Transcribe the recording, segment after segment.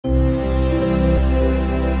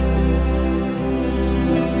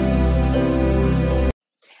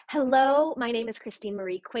Hello, my name is Christine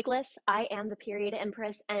Marie Quiglis. I am the Period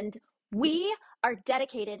Empress, and we are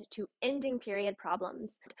dedicated to ending period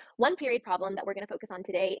problems. One period problem that we're going to focus on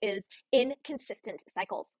today is inconsistent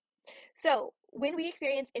cycles. So, when we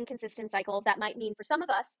experience inconsistent cycles, that might mean for some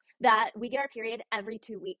of us that we get our period every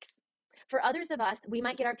 2 weeks. For others of us, we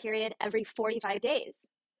might get our period every 45 days.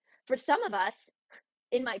 For some of us,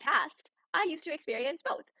 in my past, I used to experience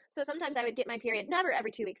both. So sometimes I would get my period never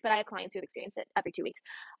every 2 weeks, but I have clients who have experienced it every 2 weeks.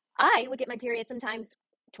 I would get my period sometimes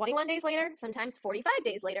 21 days later, sometimes 45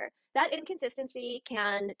 days later. That inconsistency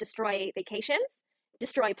can destroy vacations,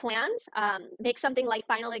 destroy plans, make something like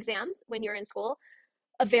final exams when you're in school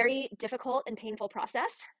a very difficult and painful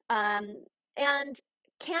process, and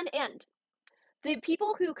can end. The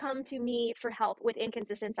people who come to me for help with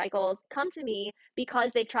inconsistent cycles come to me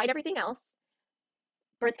because they've tried everything else: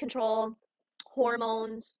 birth control,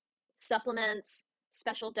 hormones, supplements,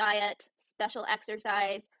 special diet, special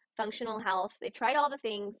exercise, functional health. They've tried all the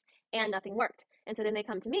things and nothing worked. And so then they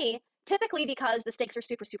come to me, typically because the stakes are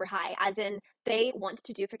super, super high, as in they want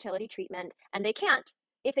to do fertility treatment and they can't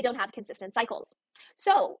if they don't have consistent cycles.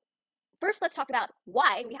 So first, let's talk about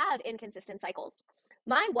why we have inconsistent cycles.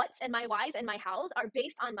 My whats and my whys and my hows are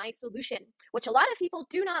based on my solution, which a lot of people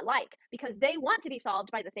do not like because they want to be solved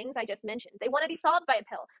by the things I just mentioned. They want to be solved by a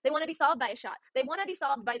pill. They want to be solved by a shot. They want to be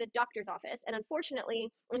solved by the doctor's office. And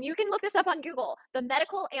unfortunately, and you can look this up on Google, the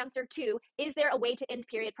medical answer to, is there a way to end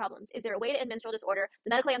period problems? Is there a way to end menstrual disorder? The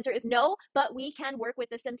medical answer is no, but we can work with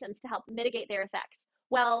the symptoms to help mitigate their effects.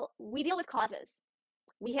 Well, we deal with causes.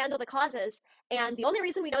 We handle the causes. And the only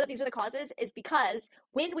reason we know that these are the causes is because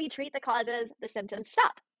when we treat the causes, the symptoms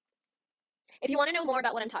stop. If you want to know more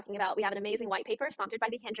about what I'm talking about, we have an amazing white paper sponsored by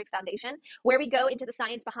the Hendricks Foundation, where we go into the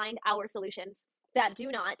science behind our solutions that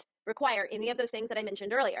do not require any of those things that I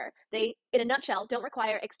mentioned earlier. They, in a nutshell, don't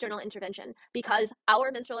require external intervention because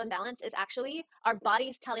our menstrual imbalance is actually our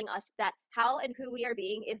bodies telling us that how and who we are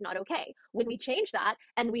being is not okay. When we change that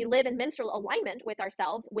and we live in menstrual alignment with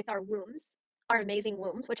ourselves, with our wombs, our amazing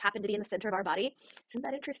wombs, which happen to be in the center of our body. Isn't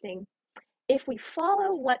that interesting? If we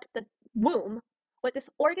follow what the womb, what this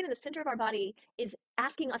organ in the center of our body is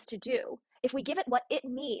asking us to do, if we give it what it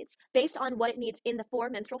needs based on what it needs in the four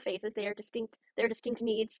menstrual phases, they are distinct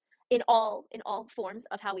needs in all forms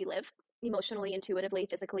of how we live, emotionally, intuitively,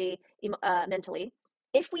 physically, mentally.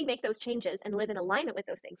 If we make those changes and live in alignment with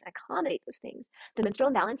those things and accommodate those things, the menstrual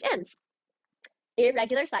imbalance ends.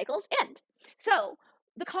 Irregular cycles end. So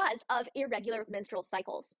the cause of irregular menstrual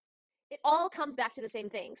cycles, it all comes back to the same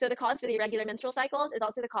thing. So the cause for the irregular menstrual cycles is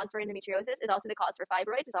also the cause for endometriosis, is also the cause for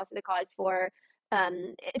fibroids, is also the cause for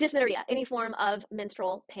dysmenorrhea, any form of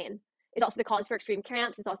menstrual pain, is also the cause for extreme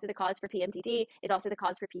cramps, is also the cause for PMDD, is also the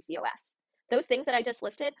cause for PCOS. Those things that I just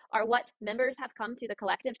listed are what members have come to the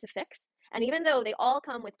collective to fix. And even though they all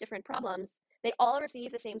come with different problems, they all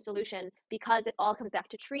receive the same solution because it all comes back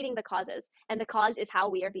to treating the causes. And the cause is how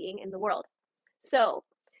we are being in the world. So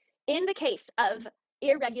in the case of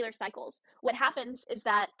irregular cycles, what happens is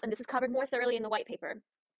that, and this is covered more thoroughly in the white paper,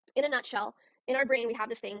 in a nutshell, in our brain, we have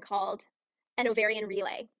this thing called an ovarian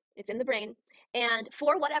relay. It's in the brain. And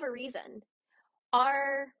for whatever reason,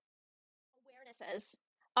 our awarenesses,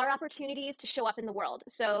 our opportunities to show up in the world.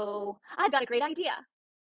 So I've got a great idea. I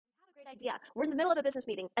have a great idea. We're in the middle of a business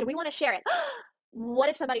meeting and we want to share it. What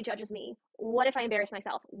if somebody judges me? What if I embarrass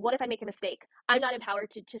myself? What if I make a mistake? I'm not empowered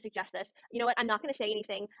to suggest this. You know what? I'm not going to say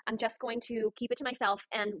anything. I'm just going to keep it to myself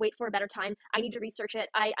and wait for a better time. I need to research it.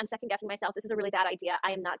 I'm second guessing myself. This is a really bad idea.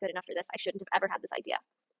 I am not good enough for this. I shouldn't have ever had this idea.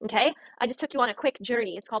 Okay? I just took you on a quick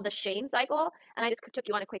journey. It's called the shame cycle, and I just took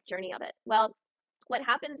you on a quick journey of it. Well, what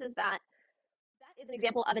happens is that is an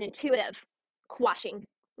example of an intuitive quashing.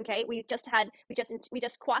 Okay, we just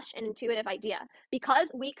quashed an intuitive idea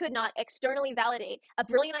because we could not externally validate a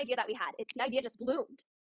brilliant idea that we had. The idea just bloomed.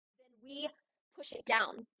 Then we push it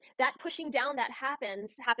down. That pushing down that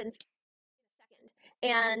happens in a second.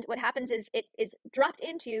 And what happens is it is dropped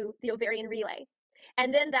into the ovarian relay.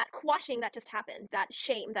 And then that quashing that just happened, that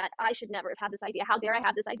shame that I should never have had this idea. How dare I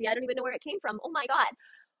have this idea? I don't even know where it came from. Oh my God.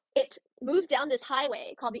 It moves down this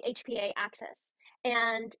highway called the HPA axis,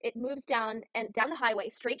 and it moves down the highway,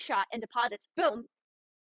 straight shot, and deposits, boom,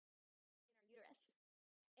 in our uterus.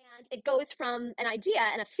 And it goes from an idea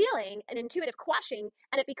and a feeling, an intuitive quashing,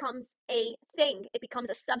 and it becomes a thing. It becomes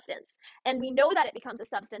a substance. And we know that it becomes a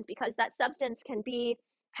substance because that substance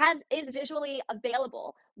is visually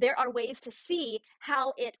available. There are ways to see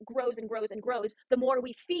how it grows and grows and grows the more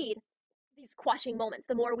we feed these quashing moments,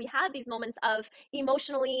 the more we have these moments of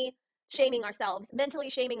emotionally shaming ourselves, mentally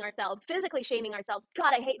shaming ourselves, physically shaming ourselves.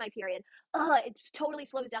 God, I hate my period. Ugh, it totally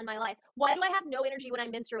slows down my life. Why do I have no energy when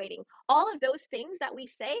I'm menstruating? All of those things that we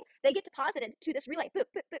say, they get deposited to this relay, boop,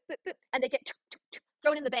 boop, boop, boop, boop, and they get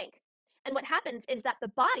thrown in the bank. And what happens is that the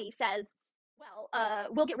body says, well,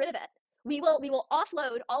 we'll get rid of it. We will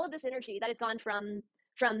offload all of this energy that has gone from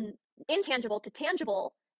intangible to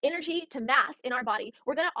tangible energy to mass in our body.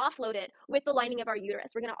 We're going to offload it with the lining of our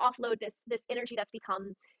uterus. We're going to offload this energy that's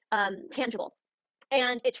become tangible,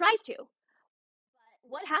 and it tries to. But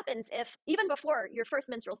what happens if even before your first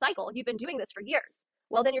menstrual cycle, you've been doing this for years?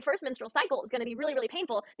 Well, then your first menstrual cycle is going to be really, really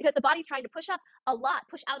painful because the body's trying to push out a lot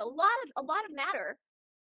of matter,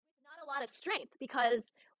 not a lot of strength,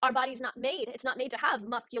 because our body's not made. It's not made to have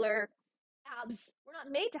muscular abs. We're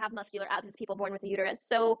not made to have muscular abs as people born with a uterus.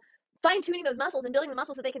 So fine tuning those muscles and building the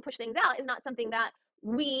muscles so they can push things out is not something that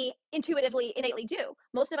we intuitively, innately do.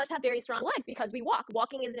 Most of us have very strong legs because we walk.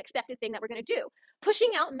 Walking is an expected thing that we're going to do. Pushing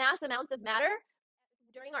out mass amounts of matter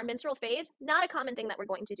during our menstrual phase, not a common thing that we're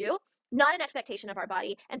going to do, not an expectation of our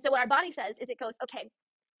body. And so what our body says is it goes, okay,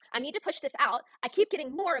 I need to push this out. I keep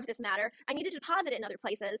getting more of this matter. I need to deposit it in other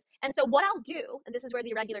places. And so what I'll do, and this is where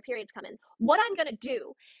the irregular periods come in, what I'm going to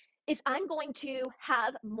do is I'm going to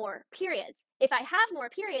have more periods. If I have more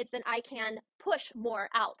periods, then I can push more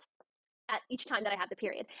out at each time that I have the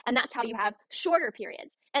period. And that's how you have shorter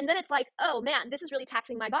periods. And then it's like, oh man, this is really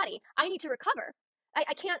taxing my body. I need to recover.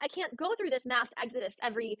 I can't go through this mass exodus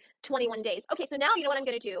every 21 days. Okay, so now you know what I'm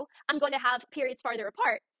going to do? I'm going to have periods farther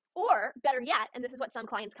apart. Or better yet, and this is what some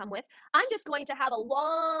clients come with, I'm just going to have a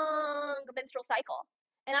long menstrual cycle.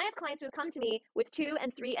 And I have clients who have come to me with 2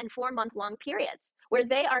 and 3 and 4 month long periods where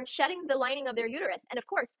they are shedding the lining of their uterus. And of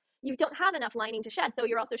course, you don't have enough lining to shed. So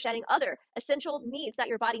you're also shedding other essential needs that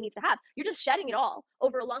your body needs to have. You're just shedding it all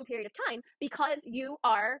over a long period of time because your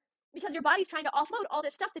body's trying to offload all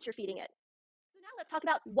this stuff that you're feeding it. So now let's talk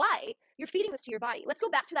about why you're feeding this to your body. Let's go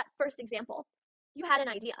back to that first example. You had an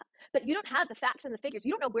idea, but you don't have the facts and the figures.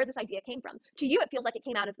 You don't know where this idea came from. To you, it feels like it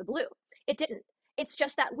came out of the blue. It didn't. It's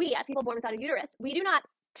just that we, as people born without a uterus, we do not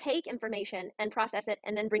take information and process it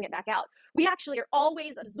and then bring it back out. We actually are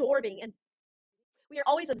always absorbing, and we are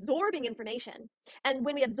always absorbing information. And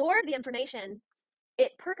when we absorb the information,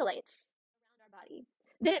 it percolates around our body.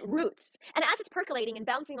 Then it roots. And as it's percolating and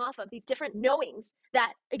bouncing off of these different knowings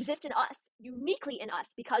that exist in us, uniquely in us,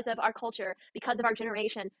 because of our culture, because of our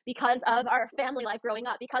generation, because of our family life growing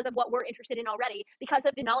up, because of what we're interested in already, because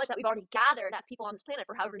of the knowledge that we've already gathered as people on this planet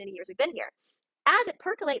for however many years we've been here. As it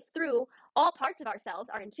percolates through all parts of ourselves,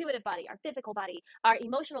 our intuitive body, our physical body, our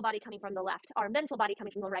emotional body coming from the left, our mental body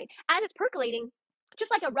coming from the right, as it's percolating, just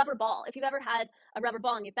like a rubber ball. If you've ever had a rubber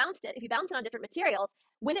ball and you bounced it, if you bounce it on different materials,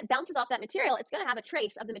 when it bounces off that material, it's going to have a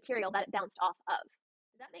trace of the material that it bounced off of.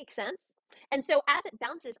 Does that make sense? And so as it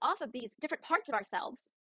bounces off of these different parts of ourselves,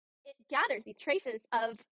 it gathers these traces of,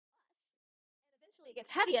 and eventually it gets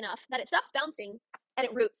heavy enough that it stops bouncing and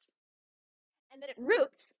it roots. And then it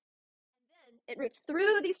roots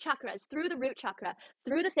through these chakras, through the root chakra,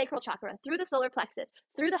 through the sacral chakra, through the solar plexus,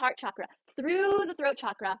 through the heart chakra, through the throat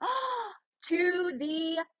chakra, to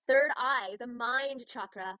the third eye, the mind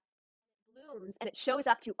chakra. Blooms and it shows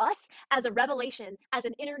up to us as a revelation, as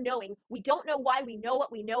an inner knowing. We don't know why we know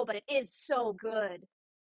what we know, but it is so good. One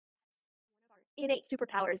of our innate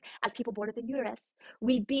superpowers as people born with a uterus.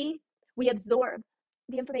 We absorb.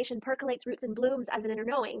 The information percolates, roots, and blooms as an inner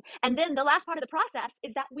knowing. And then the last part of the process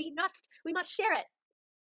is that we must share it.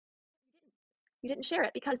 You didn't share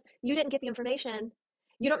it because you didn't get the information.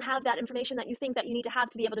 You don't have that information that you think that you need to have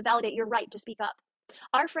to be able to validate your right to speak up.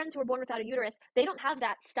 Our friends who are born without a uterus, they don't have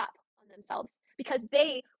that stop on themselves because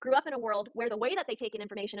they grew up in a world where the way that they take in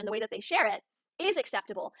information and the way that they share it is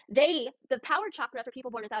acceptable. The power chakra for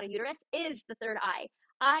people born without a uterus is the third eye.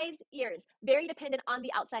 Eyes, ears, very dependent on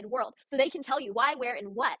the outside world. So they can tell you why, where,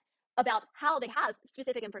 and what about how they have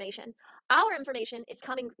specific information. Our information is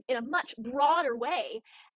coming in a much broader way.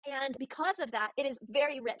 And because of that, it is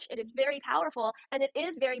very rich, it is very powerful, and it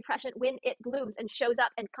is very prescient when it blooms and shows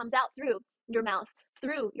up and comes out through your mouth,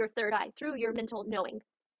 through your third eye, through your mental knowing.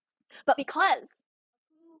 But because of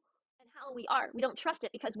who and how we are, we don't trust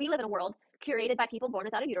it because we live in a world curated by people born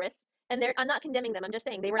without a uterus. And I'm not condemning them. I'm just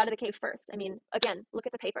saying they were out of the cave first. I mean, again, look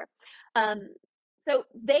at the paper. So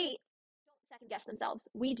they don't second guess themselves.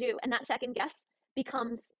 We do. And that second guess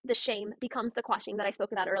becomes the shame, becomes the quashing that I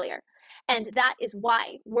spoke about earlier. And that is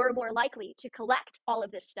why we're more likely to collect all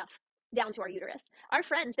of this stuff down to our uterus. Our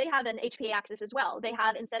friends, they have an HPA axis as well. They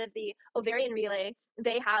have, instead of the ovarian relay,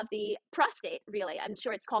 they have the prostate relay. I'm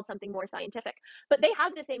sure it's called something more scientific, but they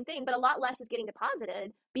have the same thing, but a lot less is getting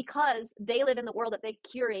deposited because they live in the world that they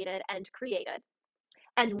curated and created.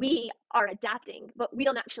 and we are adapting, but we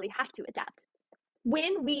don't actually have to adapt.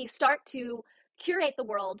 When we start to curate the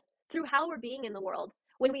world through how we're being in the world,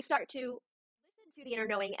 when we start to listen to the inner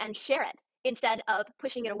knowing and share it instead of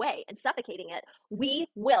pushing it away and suffocating it, we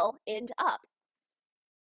will end up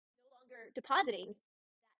no longer depositing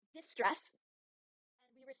distress,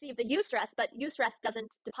 and we receive the eustress, but eustress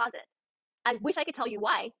doesn't deposit. I wish I could tell you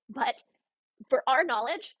why, but for our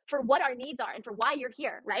knowledge, for what our needs are, and for why you're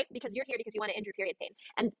here, right? Because you're here because you want to end your period pain.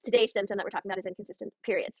 And today's symptom that we're talking about is inconsistent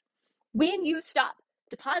periods. When you stop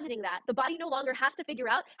depositing that, the body no longer has to figure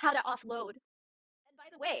out how to offload. And by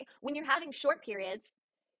the way, when you're having short periods,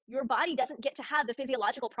 your body doesn't get to have the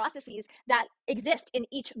physiological processes that exist in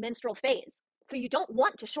each menstrual phase. So you don't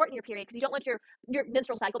want to shorten your period because you don't want your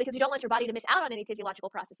menstrual cycle, because you don't want your body to miss out on any physiological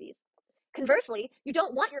processes. Conversely, you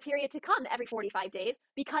don't want your period to come every 45 days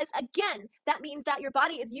because, again, that means that your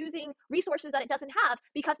body is using resources that it doesn't have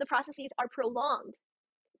because the processes are prolonged,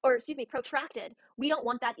 or excuse me, protracted. We don't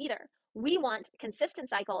want that either. We want consistent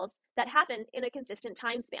cycles that happen in a consistent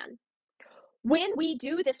time span. When we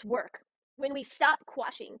do this work, when we stop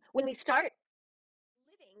quashing, when we start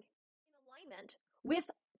living in alignment with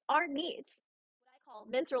our needs, what I call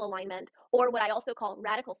menstrual alignment, or what I also call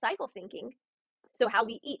radical cycle syncing, so how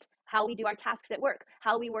we eat, how we do our tasks at work,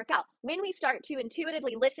 how we work out. When we start to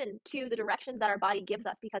intuitively listen to the directions that our body gives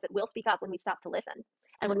us, because it will speak up when we stop to listen,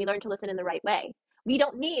 and when we learn to listen in the right way. We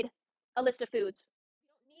don't need a list of foods.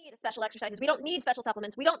 We don't need special exercises. We don't need special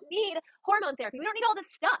supplements. We don't need hormone therapy. We don't need all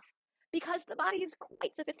this stuff because the body is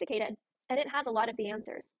quite sophisticated and it has a lot of the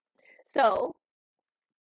answers. So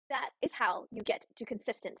that is how you get to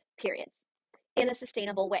consistent periods in a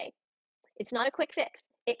sustainable way. It's not a quick fix.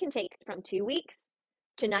 It can take from 2 weeks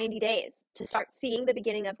to 90 days to start seeing the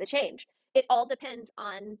beginning of the change. It all depends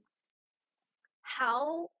on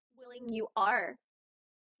how willing you are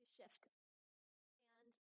to shift.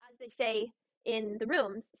 And as they say in the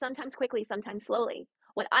rooms, sometimes quickly, sometimes slowly.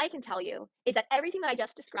 What I can tell you is that everything that I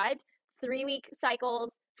just described, 3-week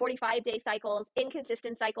cycles, 45-day cycles,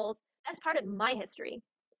 inconsistent cycles, that's part of my history.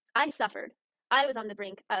 I suffered. I was on the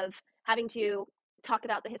brink of having to talk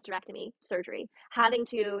about the hysterectomy surgery, having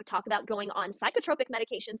to talk about going on psychotropic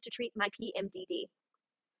medications to treat my PMDD.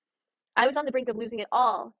 I was on the brink of losing it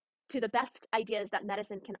all to the best ideas that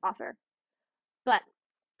medicine can offer. But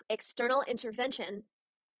external intervention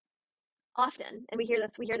often, and we hear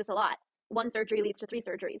this a lot, one surgery leads to 3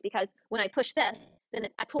 surgeries, because when I push this, then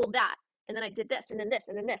I pulled that, and then I did this, and then this,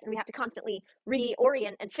 and then this, and we have to constantly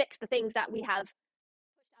reorient and fix the things that we have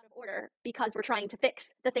out of order because we're trying to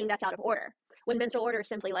fix the thing that's out of order. When menstrual order is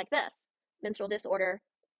simply like this: menstrual disorder,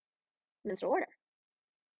 menstrual order.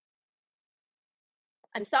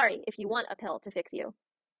 I'm sorry if you want a pill to fix you.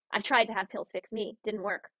 I've tried to have pills fix me, didn't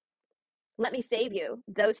work. Let me save you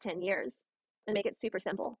those 10 years and make it super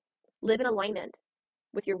simple. Live in alignment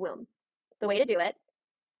with your womb. The way to do it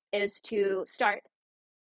is to start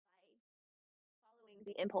by following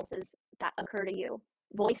the impulses that occur to you,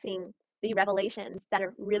 voicing the revelations that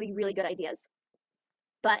are really, really good ideas.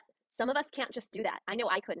 But some of us can't just do that. I know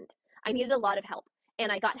I couldn't. I needed a lot of help,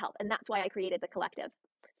 and I got help. And that's why I created the collective,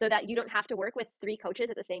 so that you don't have to work with 3 coaches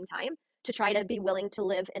at the same time to try to be willing to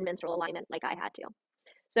live in menstrual alignment like I had to.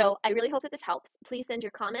 So I really hope that this helps. Please send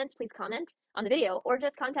your comments. Please comment on the video or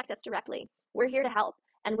just contact us directly. We're here to help.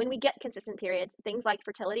 And when we get consistent periods, things like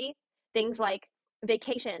fertility, things like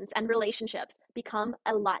vacations and relationships become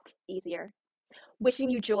a lot easier. Wishing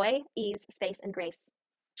you joy, ease, space, and grace.